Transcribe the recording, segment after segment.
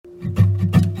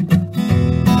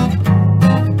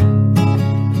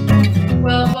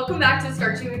back to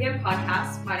Start To Again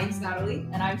podcast. My name's Natalie.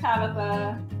 And I'm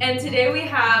Tabitha. And today we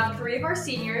have 3 of our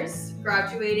seniors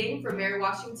graduating from Mary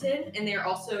Washington, and they're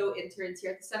also interns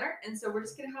here at the center. And so we're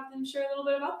just going to have them share a little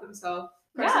bit about themselves.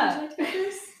 Carson, would you like to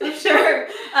go first? Sure.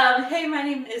 Hey, my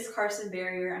name is Carson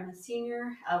Barrier. I'm a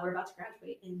senior. We're about to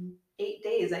graduate in 8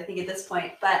 days, I think, at this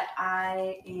point. But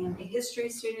I am a history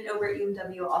student over at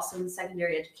UMW, also in the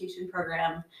secondary education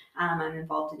program. I'm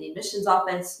involved in the admissions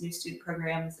office, new student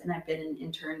programs, and I've been an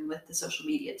intern with the social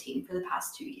media team for the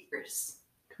past 2 years.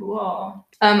 Cool.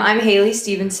 I'm Haley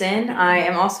Stevenson. I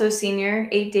am also a senior,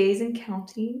 8 days and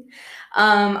counting.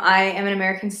 I am an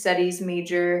American Studies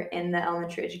major in the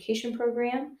elementary education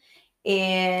program.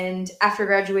 And after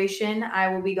graduation,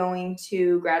 I will be going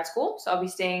to grad school. So I'll be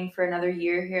staying for another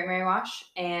year here at Mary Wash,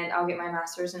 and I'll get my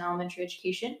master's in elementary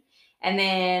education. And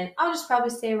then I'll just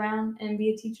probably stay around and be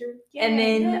a teacher. Yay, and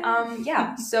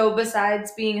then, so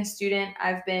besides being a student,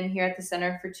 I've been here at the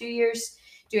center for 2 years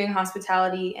doing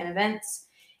hospitality and events.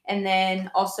 And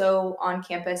then also on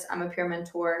campus, I'm a peer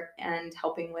mentor and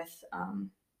helping with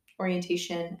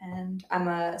orientation, and I'm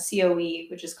a COE,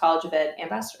 which is College of Ed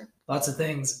ambassador. Lots of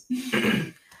things.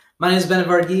 My name is Ben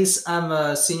Varghese. I'm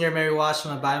a senior at Mary Wash.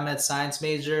 I'm a biomed science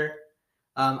major.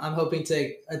 I'm hoping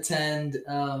to attend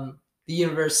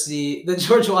the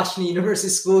George Washington University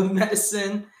School of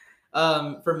Medicine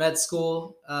for med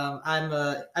school.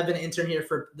 I've been an intern here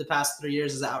for the past 3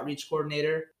 years as an outreach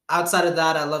coordinator. Outside of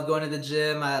that, I love going to the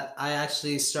gym.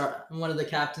 I'm one of the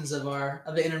captains of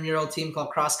the intramural team called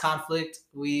Cross Conflict.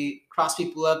 We cross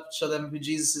people up, show them who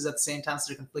Jesus is at the same time, so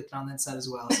they're conflicted on the inside as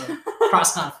well. So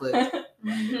Cross Conflict.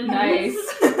 Nice.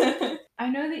 I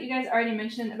know that you guys already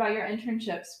mentioned about your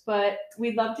internships, but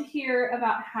we'd love to hear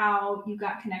about how you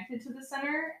got connected to the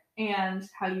center and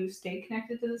how you stayed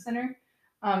connected to the center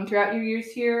throughout your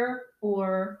years here,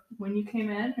 or when you came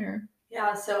in, or...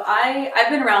 Yeah, so I've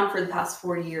been around for the past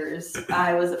 4 years.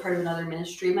 I was a part of another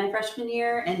ministry my freshman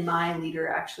year, and my leader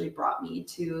actually brought me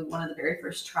to one of the very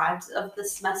first tribes of the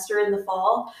semester in the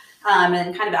fall.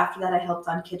 And kind of after that, I helped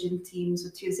on kitchen teams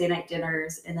with Tuesday night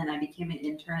dinners, and then I became an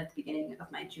intern at the beginning of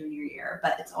my junior year.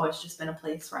 But it's always just been a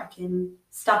place where I can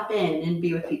stop in and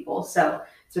be with people. So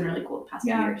it's been really cool the past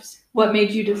few years. What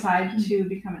made you decide to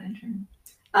become an intern?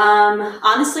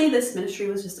 Honestly, this ministry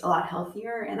was just a lot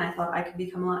healthier, and I thought I could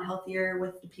become a lot healthier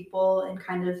with the people and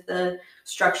kind of the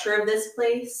structure of this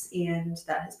place, and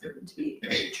that has proven to be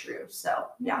very true. So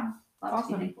yeah,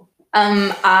 awesome.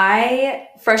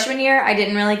 Freshman year, I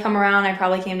didn't really come around. I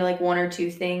probably came to like 1 or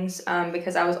 2 things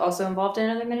because I was also involved in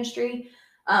another ministry.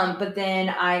 But then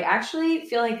I actually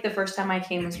feel like the first time I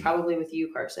came was probably with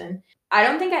you, Carson. I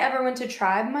don't think I ever went to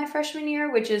Tribe my freshman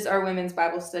year, which is our women's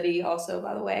Bible study also,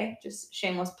 by the way, just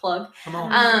shameless plug. Come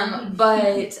on.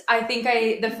 But I think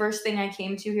the first thing I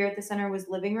came to here at the center was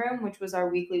Living Room, which was our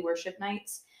weekly worship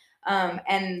nights.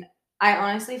 And I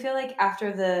honestly feel like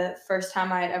after the first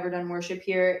time I had ever done worship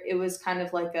here, it was kind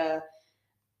of like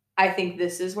I think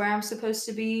this is where I'm supposed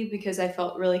to be, because I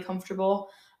felt really comfortable.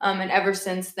 And ever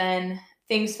since then,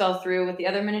 things fell through with the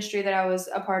other ministry that I was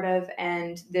a part of,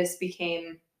 and this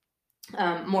became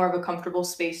more of a comfortable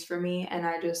space for me, and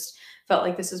I just felt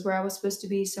like this is where I was supposed to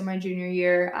be. So my junior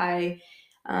year, I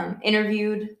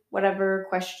interviewed,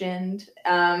 questioned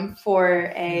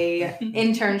for a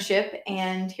internship,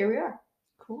 and here we are.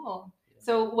 Cool.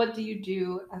 So what do you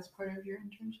do as part of your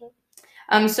internship?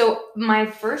 So my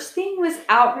first thing was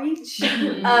outreach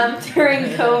during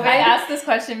COVID. I asked this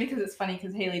question because it's funny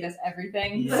because Haley does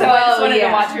everything. Yeah. So I just wanted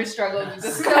to watch her struggle with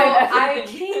this. So I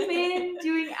came in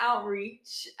doing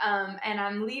outreach, and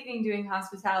I'm leaving doing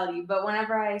hospitality. But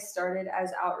whenever I started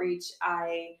as outreach,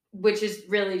 which is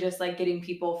really just like getting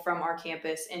people from our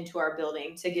campus into our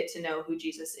building to get to know who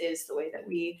Jesus is, the way that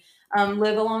we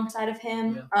live alongside of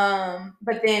him. Yeah.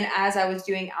 But then as I was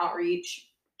doing outreach,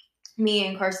 me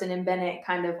and Carson and Bennett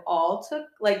kind of all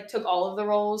took all of the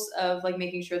roles of like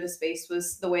making sure the space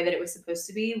was the way that it was supposed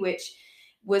to be, which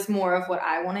was more of what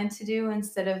I wanted to do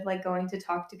instead of like going to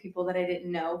talk to people that I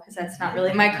didn't know, because that's not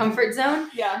really my comfort zone.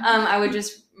 Yeah. I would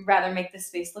just rather make the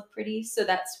space look pretty. So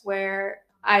that's where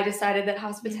I decided that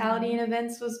hospitality and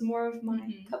events was more of my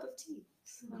cup of tea.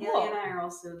 Haley and I are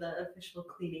also the official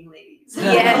cleaning ladies.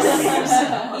 Yes.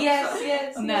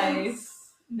 yes.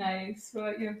 Nice. What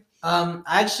about you? I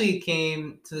actually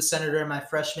came to the center during my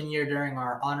freshman year during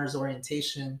our honors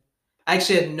orientation. I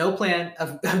actually had no plan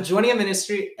of joining a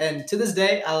ministry, and to this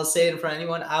day, I will say it in front of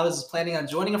anyone, I was planning on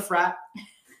joining a frat,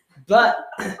 but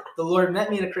the Lord met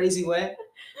me in a crazy way,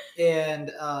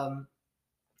 and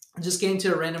just came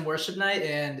to a random worship night,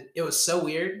 and it was so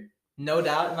weird. no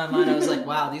doubt in my mind, I was like,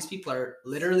 wow, these people are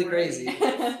literally crazy,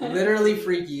 literally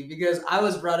freaky, because I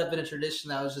was brought up in a tradition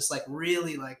that was just like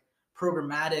really like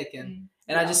programmatic, and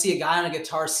I just see a guy on a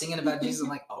guitar singing about Jesus. I'm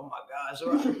like, oh my gosh,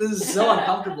 this is so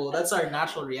uncomfortable. That's our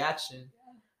natural reaction.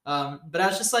 But I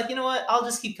was just like, you know what? I'll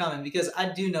just keep coming because I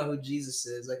do know who Jesus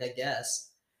is, like, I guess.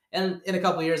 And in a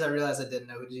couple of years, I realized I didn't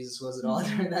know who Jesus was at all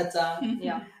during that time.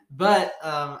 Yeah. But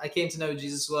I came to know who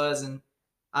Jesus was, and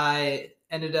I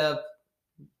ended up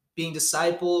being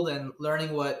discipled and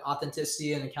learning what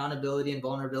authenticity and accountability and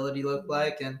vulnerability look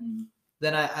like. And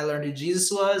then I learned who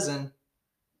Jesus was. And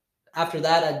after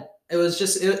that,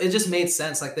 it just made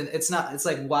sense. Like, it's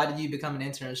like, why did you become an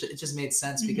intern? It just made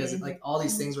sense because like all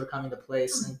these things were coming to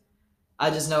place. And I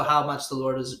just know how much the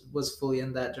Lord was fully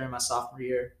in that during my sophomore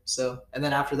year. So, and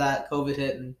then after that, COVID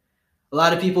hit and a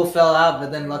lot of people fell out,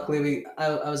 but then luckily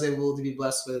I was able to be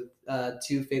blessed with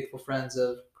 2 faithful friends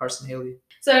of Carson Haley.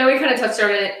 So I know we kind of touched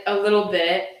on it a little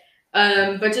bit,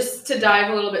 but just to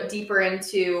dive a little bit deeper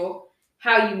into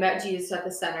how you met Jesus at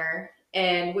the center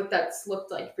and what that's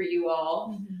looked like for you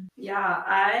all. Yeah,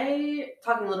 I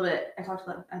talked about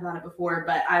it before,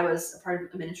 but I was a part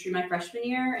of a ministry my freshman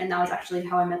year, and that was actually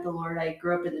how I met the Lord. I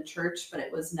grew up in the church, but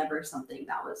it was never something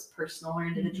that was personal or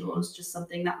individual. It was just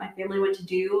something that my family went to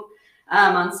do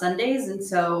on Sundays. And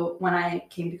so when I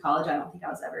came to college, I don't think I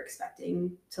was ever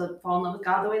expecting to fall in love with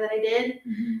God the way that I did.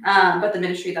 But the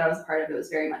ministry that I was a part of, it was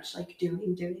very much like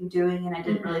doing, and I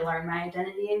didn't really learn my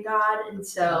identity in God. And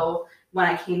so when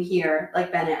I came here,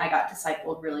 like Bennett, I got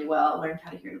discipled really well, learned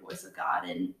how to hear the voice of God,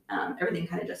 and everything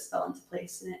kind of just fell into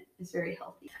place, and it is very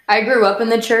healthy. I grew up in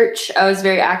the church. I was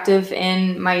very active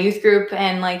in my youth group,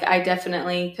 and like I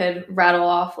definitely could rattle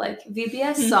off like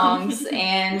VBS songs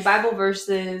and Bible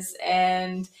verses,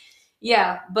 and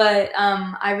but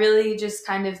I really just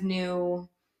kind of knew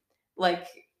like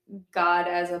God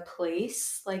as a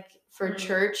place like for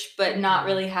church, but not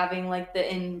really having like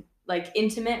the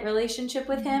intimate relationship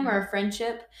with him or a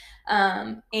friendship.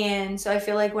 And so I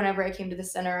feel like whenever I came to the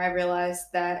center, I realized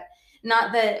that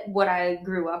not that what I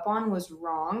grew up on was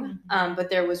wrong, but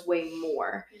there was way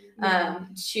more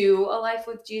to a life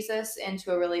with Jesus and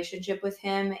to a relationship with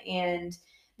him. And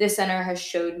the center has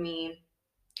showed me,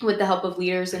 with the help of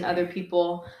leaders and other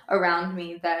people around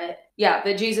me,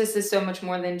 that Jesus is so much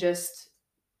more than just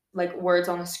like words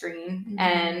on a screen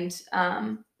and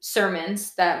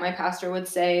sermons that my pastor would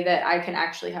say, that I can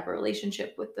actually have a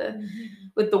relationship with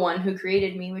the one who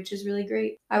created me, which is really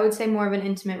great. I would say more of an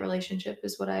intimate relationship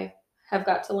is what I have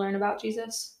got to learn about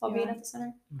Jesus while being at the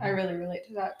center. I really relate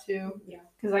to that too. Yeah.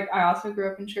 Because like I also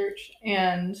grew up in church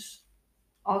and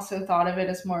also thought of it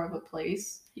as more of a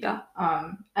place. Yeah.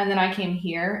 And then I came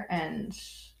here and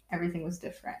everything was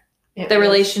different. The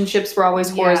relationships were always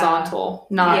horizontal,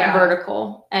 not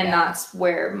vertical. And that's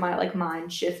where my like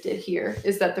mind shifted here,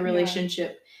 is that the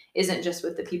relationship isn't just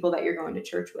with the people that you're going to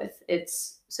church with.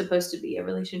 It's supposed to be a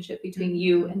relationship between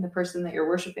you and the person that you're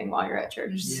worshiping while you're at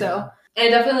church. So,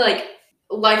 and definitely like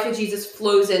life with Jesus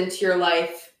flows into your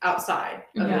life outside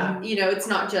of that. You know, it's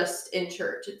not just in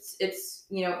church. It's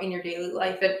you know, in your daily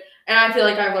life. And I feel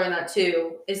like I've learned that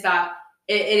too, is that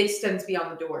it extends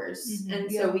beyond the doors.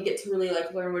 And so we get to really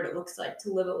like learn what it looks like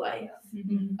to live a life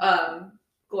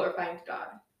glorifying to God.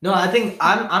 No, I think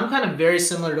I'm kind of very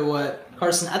similar to what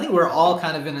Carson. I think we're all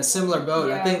kind of in a similar boat.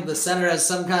 Yeah. I think the center has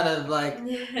some kind of like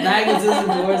magnetism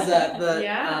towards that.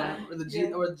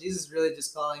 Or Jesus really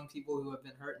just calling people who have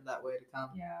been hurt in that way to come.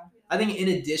 Yeah. I think in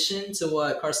addition to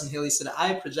what Carson Haley said,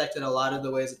 I projected a lot of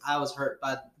the ways that I was hurt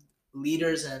by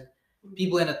leaders and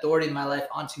people in authority in my life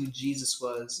onto who Jesus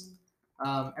was.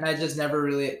 And I just never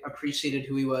really appreciated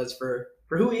who he was for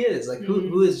who he is. Like,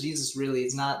 who is Jesus really?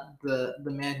 He's not the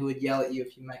man who would yell at you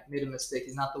if you made a mistake.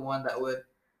 He's not the one that would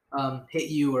hit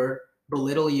you or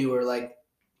belittle you or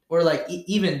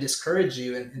even discourage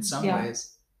you in some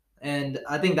ways. And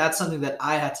I think that's something that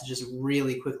I had to just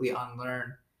really quickly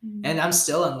unlearn. And I'm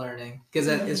still unlearning, because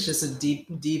it's just a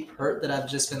deep, deep hurt that I've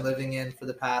just been living in for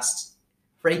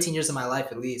 18 years of my life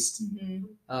at least.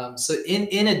 So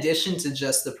in addition to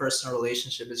just the personal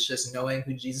relationship, it's just knowing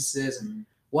who Jesus is. And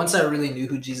once I really knew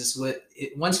who Jesus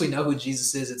once we know who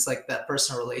Jesus is, it's like that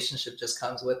personal relationship just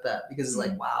comes with that, because it's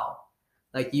like, wow,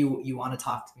 like you want to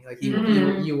talk to me, like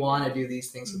you want to do these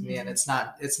things with me. And it's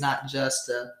not just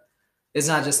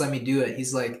let me do it.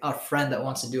 He's like a friend that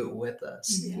wants to do it with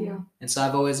us. And so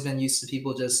I've always been used to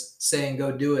people just saying,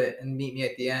 go do it and meet me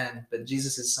at the end. But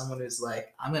Jesus is someone who's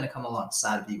like, I'm going to come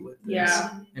alongside of you with this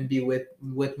and be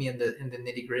with me in the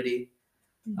nitty gritty.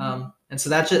 And so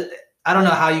that's just, I don't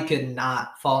know how you could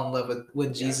not fall in love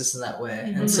with Jesus in that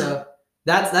way. And so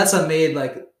that's what made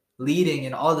like leading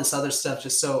and all this other stuff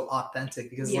just so authentic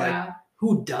because like Yeah.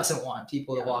 who doesn't want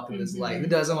people to Yeah. walk in this light? Mhm. Who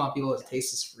doesn't want people to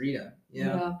taste this freedom?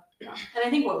 Yeah. And I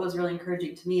think what was really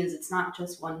encouraging to me is it's not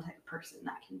just one type of person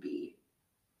that can be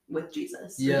with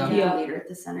Jesus. or Yeah. be Yeah. a leader at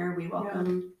the center. We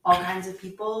welcome all kinds of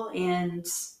people, and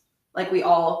like we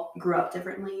all grew up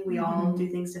differently. We all do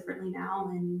things differently now,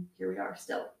 and here we are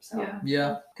still. So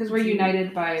Yeah. Because we're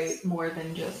united by more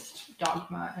than just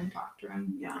dogma and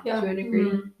doctrine. yeah. To a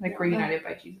degree. Mhm. Like we're united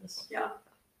by Jesus. Yeah.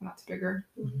 And that's bigger.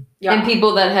 And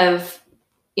people that have,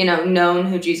 known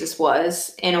who Jesus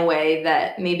was in a way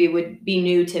that maybe would be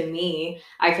new to me,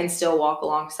 I can still walk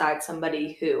alongside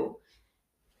somebody who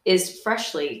is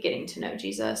freshly getting to know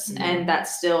Jesus. Mhm. And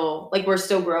that's still, like, we're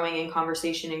still growing in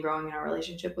conversation and growing in our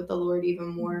relationship with the Lord even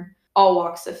more. All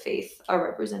walks of faith are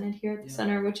represented here at the Yeah.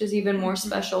 center, which is even more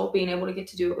special, being able to get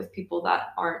to do it with people that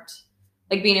aren't,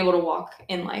 like, being able to walk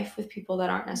in life with people that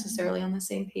aren't necessarily on the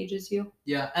same page as you.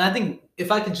 Yeah. And I think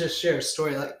if I could just share a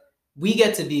story, like we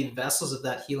get to be vessels of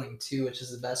that healing too, which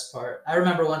is the best part. I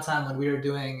remember one time when we were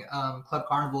doing Club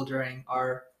Carnival during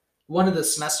one of the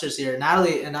semesters here,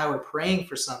 Natalie and I were praying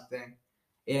for something,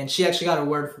 and she actually got a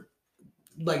word for,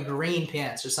 like green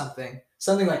pants or something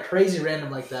like crazy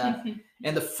random like that.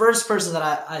 And the first person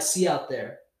that I see out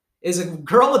there is a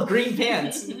girl with green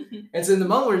pants. And so in the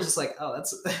moment we're just like, oh,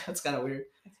 that's kind of weird.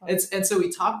 And so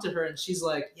we talked to her, and she's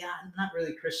like, yeah, I'm not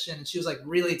really Christian. And she was like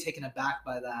really taken aback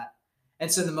by that.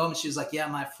 And so in the moment she was like, yeah,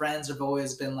 my friends have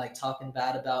always been like talking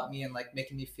bad about me and like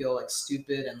making me feel like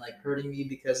stupid and like hurting me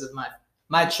because of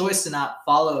my choice to not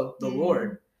follow the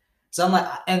Lord. So I'm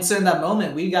like, and so in that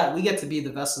moment we get to be the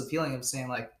vessel of healing of saying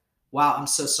like, wow, I'm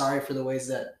so sorry for the ways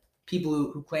that people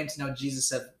who claim to know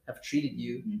Jesus have treated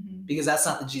you, because that's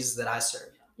not the Jesus that I serve.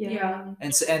 Yeah.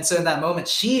 And so in that moment,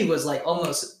 she was like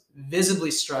almost visibly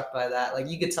struck by that. Like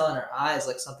you could tell in her eyes,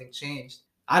 like something changed.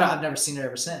 I've never seen her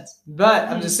ever since. But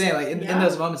I'm just saying, like in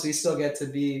those moments, we still get to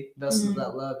be vessels of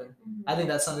that love. And I think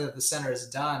that's something that the center has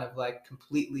done, of like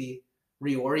completely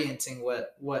reorienting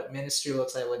what ministry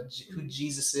looks like, who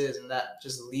Jesus is, and that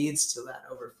just leads to that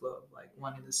overflow of like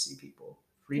wanting to see people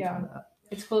free from that.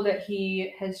 It's cool that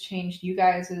he has changed you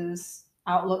guys'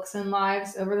 outlooks and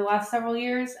lives over the last several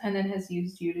years, and then has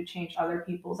used you to change other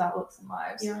people's outlooks and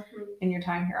lives in your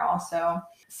time here also.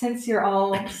 Since you're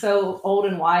all so old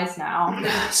and wise now.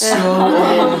 So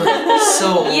old.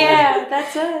 Yeah,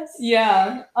 that's us.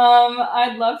 Yeah.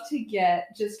 I'd love to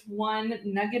get just one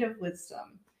nugget of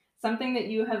wisdom, something that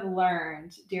you have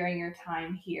learned during your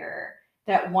time here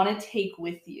that you want to take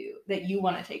with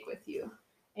you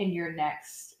in your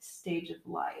next stage of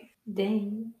life.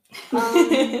 Dang.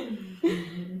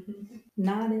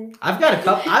 Not it. I've got a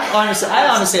couple. I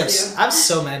honestly have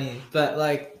so many, but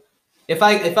like if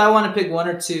I want to pick one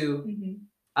or two,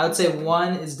 I would say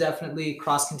one is definitely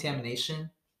cross-contamination.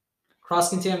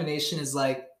 Cross-contamination is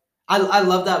like, I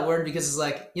love that word because it's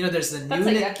like, there's the That's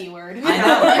newness. a yucky word. I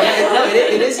know.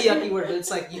 It is a yucky word, but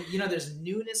it's like, there's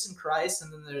newness in Christ,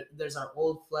 and then there's our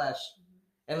old flesh.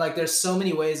 And like, there's so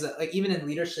many ways that, like, even in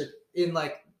leadership, in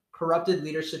like corrupted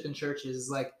leadership in churches,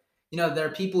 like, there are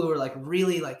people who are like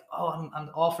really like, oh, I'm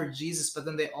all for Jesus, but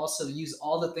then they also use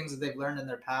all the things that they've learned in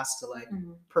their past to like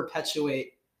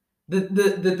perpetuate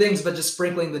the things, but just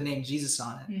sprinkling the name Jesus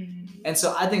on it. And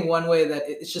so I think one way that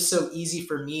it's just so easy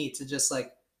for me to just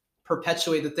like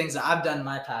perpetuate the things that I've done in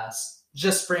my past,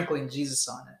 just sprinkling Jesus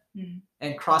on it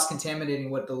and cross-contaminating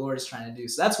what the Lord is trying to do.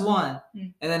 So that's one.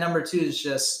 And then number two is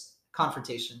just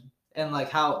confrontation, and like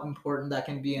how important that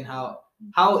can be, and how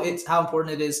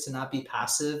important it is to not be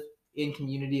passive in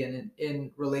community and in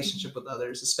relationship with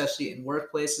others, especially in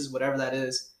workplaces, whatever that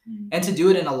is, and to do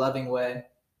it in a loving way.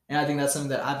 And I think that's something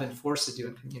that I've been forced to do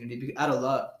in community out of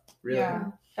love, really.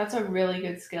 Yeah, that's a really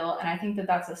good skill. And I think that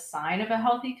that's a sign of a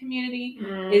healthy community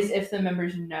is if the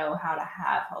members know how to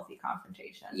have healthy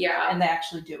confrontation. Yeah. And they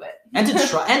actually do it. And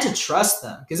to trust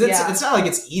them, because it's not like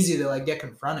it's easy to like get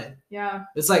confronted. Yeah.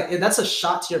 It's like that's a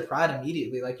shot to your pride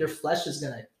immediately. Like your flesh is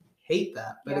gonna hate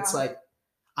that, but it's like,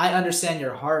 I understand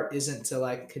your heart isn't to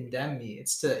like condemn me;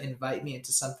 it's to invite me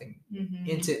into something,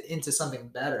 into something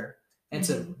better, and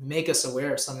to make us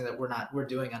aware of something that we're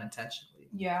doing unintentionally.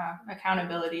 Yeah,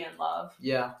 accountability and love.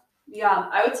 Yeah. Yeah,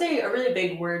 I would say a really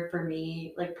big word for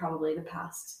me, like probably the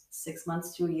past 6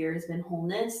 months to a year, has been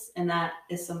wholeness. And that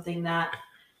is something that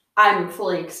I'm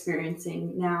fully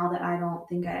experiencing now that I don't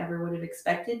think I ever would have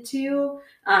expected to.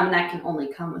 And that can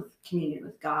only come with communion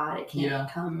with God. It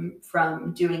can't come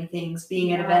from doing things,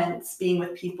 being at events, being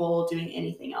with people, doing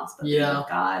anything else but being with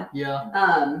God. Yeah.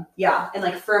 And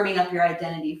like firming up your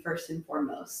identity first and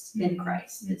foremost in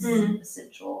Christ is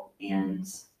essential. And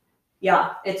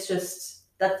it's just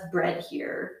that's bred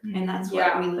here, and that's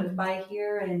Yeah. what we live by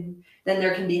here. And then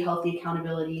there can be healthy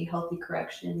accountability, healthy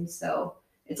correction. So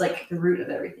it's like the root of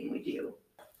everything we do.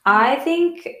 I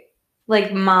think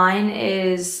like mine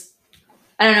is,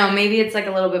 I don't know, maybe it's like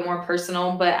a little bit more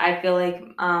personal, but I feel like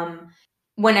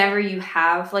whenever you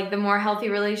have like the more healthy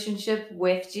relationship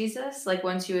with Jesus, like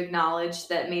once you acknowledge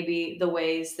that maybe the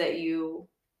ways that you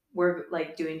were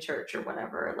like doing church or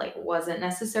whatever like wasn't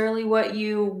necessarily what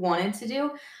you wanted to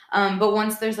do, but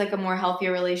once there's like a more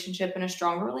healthier relationship and a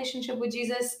stronger relationship with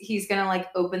Jesus, he's gonna like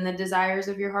open the desires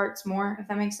of your hearts more, if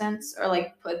that makes sense, or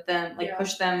like put them like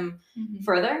push them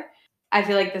further. I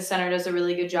feel like the center does a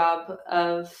really good job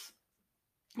of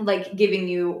like giving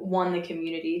you the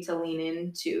community to lean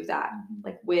into that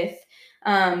like with,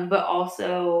 but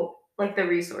also like the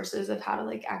resources of how to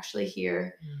like actually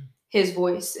hear his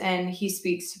voice, and he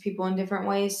speaks to people in different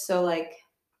ways. So like,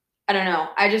 I don't know,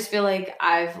 I just feel like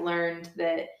I've learned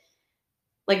that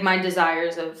like my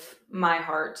desires of my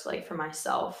heart, like for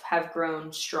myself, have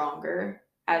grown stronger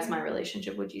as my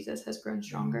relationship with Jesus has grown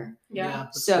stronger.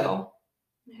 That's So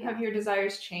Have your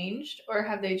desires changed, or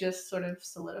have they just sort of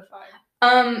solidified?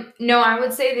 No, I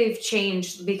would say they've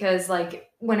changed, because like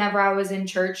whenever I was in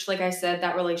church, like I said,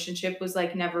 that relationship was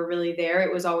like never really there.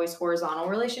 It was always horizontal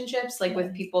relationships, like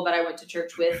with people that I went to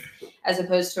church with, as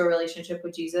opposed to a relationship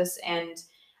with Jesus. And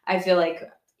I feel like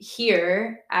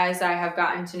here, as I have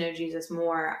gotten to know Jesus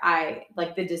more, I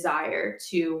like the desire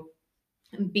to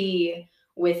be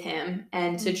with him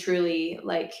and to truly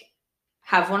like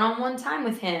have one-on-one time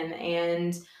with him,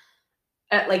 and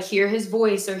like hear his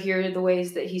voice or hear the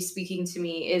ways that he's speaking to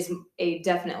me is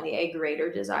definitely a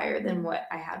greater desire than what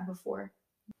I had before.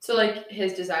 So like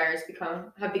his desires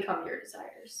have become your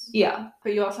desires. Yeah.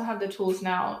 But you also have the tools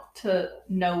now to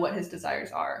know what his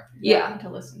desires are. Yeah. And to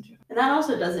listen to. And that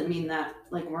also doesn't mean that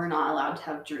like we're not allowed to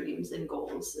have dreams and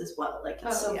goals as well. Like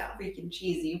it's freaking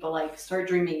cheesy, but like start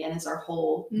dreaming again is our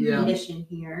whole mission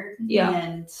here. Yeah.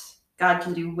 And God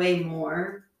can do way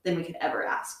more than we could ever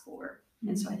ask for.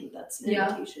 And so I think that's an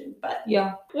invitation. But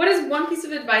what is one piece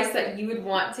of advice that you would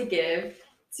want to give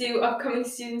to upcoming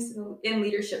students in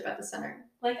leadership at the center?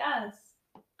 Like us.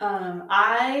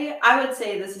 I would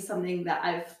say this is something that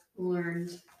I've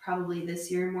learned probably this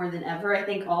year more than ever. I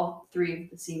think all three of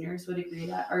the seniors would agree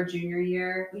that our junior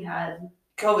year we had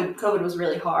COVID was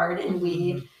really hard, and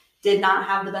we did not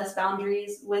have the best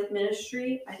boundaries with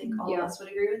ministry. I think all of us would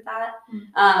agree with that.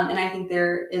 And I think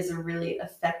there is a really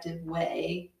effective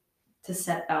way to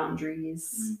set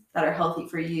boundaries that are healthy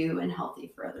for you and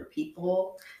healthy for other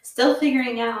people. Still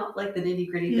figuring out like the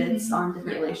nitty-gritty bits on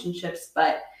different relationships,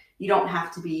 but you don't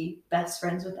have to be best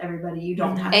friends with everybody. You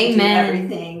don't have to do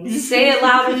everything. Say it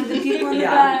louder for the people in the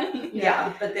back.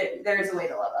 Yeah, but there's a way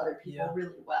to love other people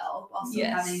really well, also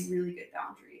having really good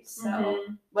boundaries. So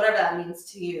whatever that means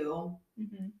to you,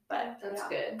 but that's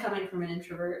good. Coming from an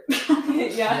introvert.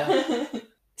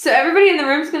 So everybody in the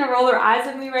room is going to roll their eyes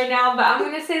at me right now, but I'm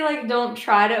going to say, like, don't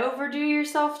try to overdo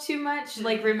yourself too much.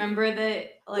 Like, remember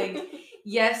that, like,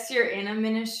 yes, you're in a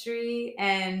ministry,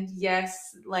 and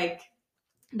yes, like,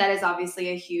 that is obviously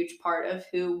a huge part of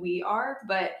who we are,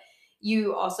 but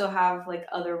you also have, like,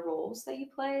 other roles that you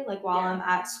play. Like, while I'm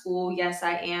at school, yes,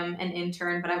 I am an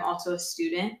intern, but I'm also a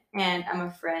student, and I'm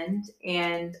a friend,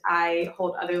 and I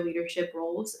hold other leadership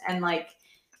roles, and, like,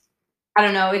 I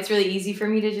don't know, it's really easy for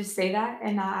me to just say that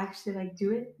and not actually like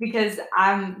do it, because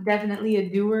I'm definitely a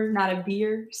doer, not a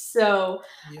beer. So,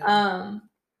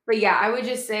 but yeah, I would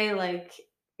just say, like,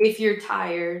 if you're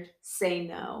tired, say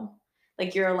no.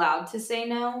 Like, you're allowed to say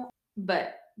no,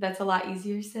 but that's a lot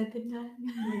easier said than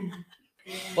done.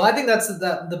 Well, I think that's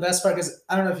the best part, because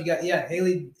I don't know if you got,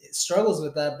 Haley struggles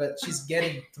with that, but she's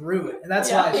getting through it. And that's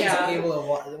why she's able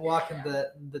to walk in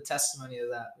the testimony of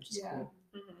that, which is cool.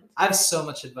 I have so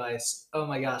much advice. Oh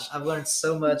my gosh, I've learned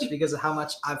so much because of how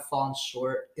much I've fallen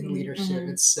short in leadership.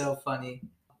 It's so funny.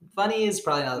 Funny is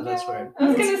probably not the best word. I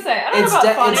was gonna say, I don't know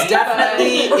about funny, it's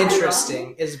definitely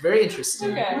interesting. It's very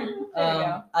interesting. Okay. There you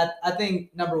go. I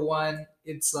think number one,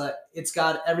 it's like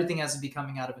everything has to be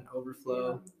coming out of an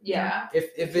overflow. Yeah.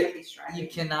 If you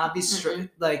cannot be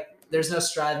like, there's no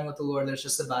striving with the Lord. There's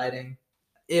just abiding.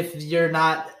 If you're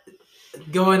not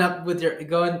going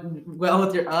well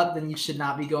with your up, then you should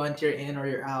not be going to your in or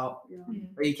your out,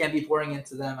 or you can't be pouring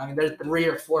into them. I mean, there's 3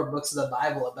 or 4 books of the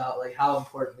Bible about like how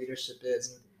important leadership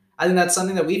is. And I think that's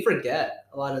something that we forget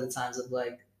a lot of the times, of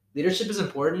like, leadership is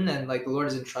important, and like the Lord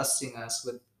is entrusting us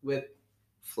with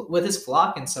his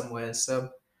flock in some ways. So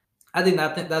I think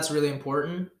that's really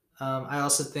important. I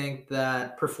also think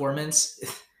that performance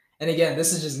And again,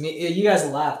 this is just me. You guys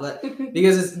laugh, but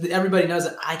because everybody knows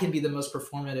that I can be the most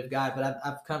performative guy, but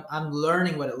I'm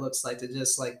learning what it looks like to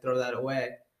just like throw that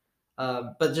away.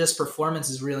 But just performance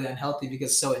is really unhealthy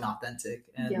because it's so inauthentic,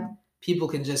 and people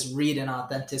can just read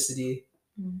inauthenticity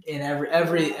in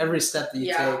every step that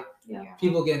you take. Yeah.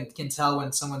 People can tell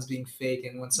when someone's being fake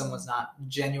and when someone's not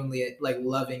genuinely like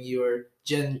loving you or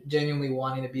genuinely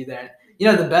wanting to be there. You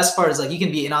know, the best part is like you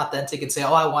can be inauthentic and say,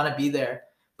 "Oh, I want to be there,"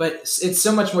 but it's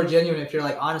so much more genuine if you're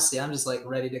like, "Honestly, I'm just like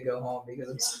ready to go home because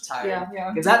I'm so tired."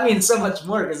 Because that means so much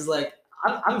more. Because it's like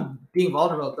I'm being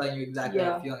vulnerable, telling you exactly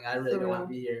how I'm feeling. I really don't want to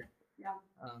be here.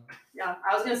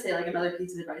 I was gonna say like another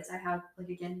piece of advice I have, like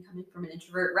again coming from an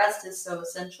introvert, rest is so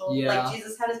essential. Yeah. Like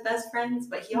Jesus had his best friends,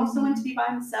 but he also went to be by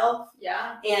himself.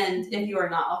 Yeah. And if you are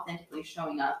not authentically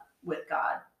showing up with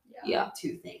God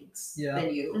to things,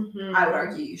 then I would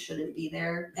argue you shouldn't be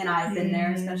there. And I've been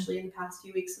there, especially in the past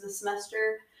few weeks of the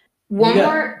semester.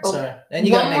 Sorry. And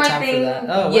you gotta make time for that.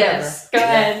 Oh, yes. Go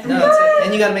ahead. No, that's it.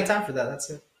 And you gotta make time for that. That's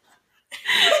it.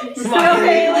 Come on,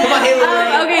 Haley. Come on,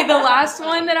 Haley. Okay, the last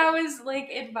one that I was like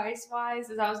advice wise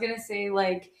is I was gonna say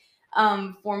like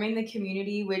forming the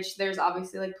community, which there's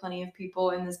obviously like plenty of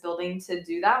people in this building to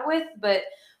do that with, but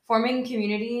forming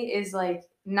community is like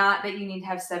not that you need to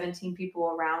have 17 people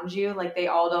around you, like they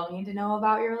all don't need to know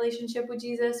about your relationship with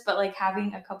Jesus, but like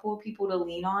having a couple of people to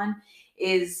lean on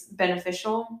is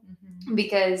beneficial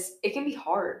because it can be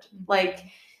hard. Like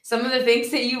some of the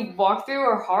things that you walk through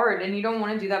are hard and you don't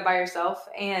want to do that by yourself.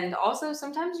 And also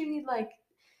sometimes you need like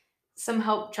some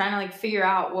help trying to like figure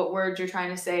out what words you're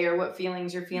trying to say or what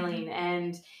feelings you're feeling.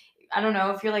 And I don't know,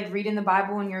 if you're like reading the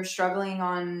Bible and you're struggling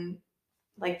on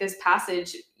like this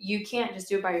passage, you can't just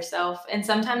do it by yourself. And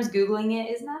sometimes Googling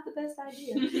it is not the best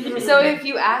idea. So if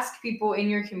you ask people in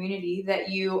your community that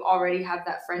you already have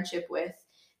that friendship with,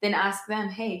 then ask them,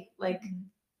 hey, like,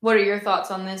 what are your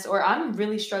thoughts on this? Or I'm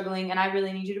really struggling and I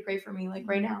really need you to pray for me like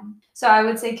right now. So I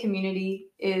would say community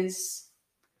is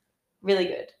really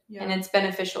good and it's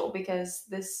beneficial because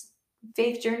this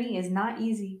faith journey is not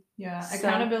easy.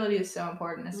 Accountability is so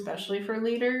important, especially for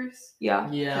leaders.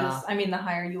 Because I mean, the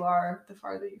higher you are, the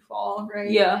farther you fall,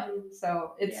 right?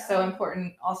 So it's so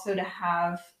important also to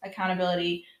have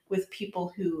accountability with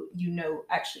people who you know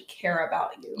actually care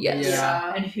about you.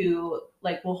 And who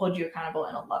like will hold you accountable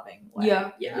in a loving way.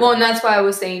 Well, and that's why I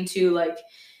was saying too, like,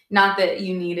 not that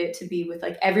you need it to be with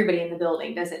like everybody in the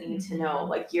building doesn't need to know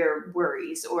like your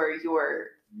worries or your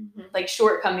like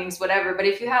shortcomings, whatever. But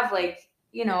if you have like,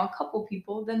 you know, a couple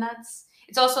people, then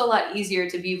it's also a lot easier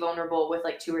to be vulnerable with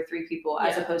like 2 or 3 people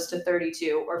as opposed to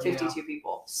 32 or 52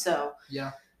 people. So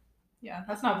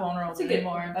that's not vulnerable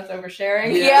anymore. That's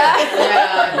oversharing.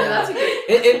 That's a good.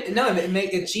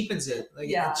 It cheapens it. Like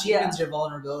it cheapens your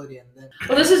vulnerability, and then.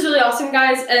 Well, this is really awesome,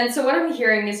 guys. And so what I'm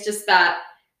hearing is just that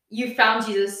you found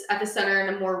Jesus at the center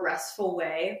in a more restful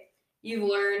way. You've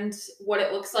learned what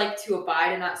it looks like to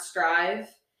abide and not strive,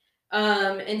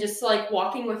 and just like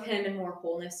walking with Him in more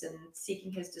wholeness and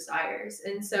seeking His desires.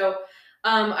 And so.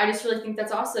 I just really think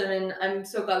that's awesome, and I'm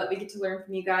so glad that we get to learn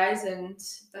from you guys, and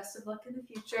best of luck in the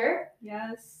future.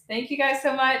 Yes. Thank you guys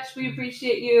so much. We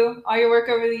appreciate you, all your work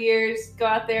over the years. Go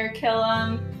out there, kill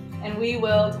them, and we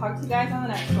will talk to you guys on the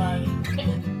next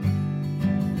one.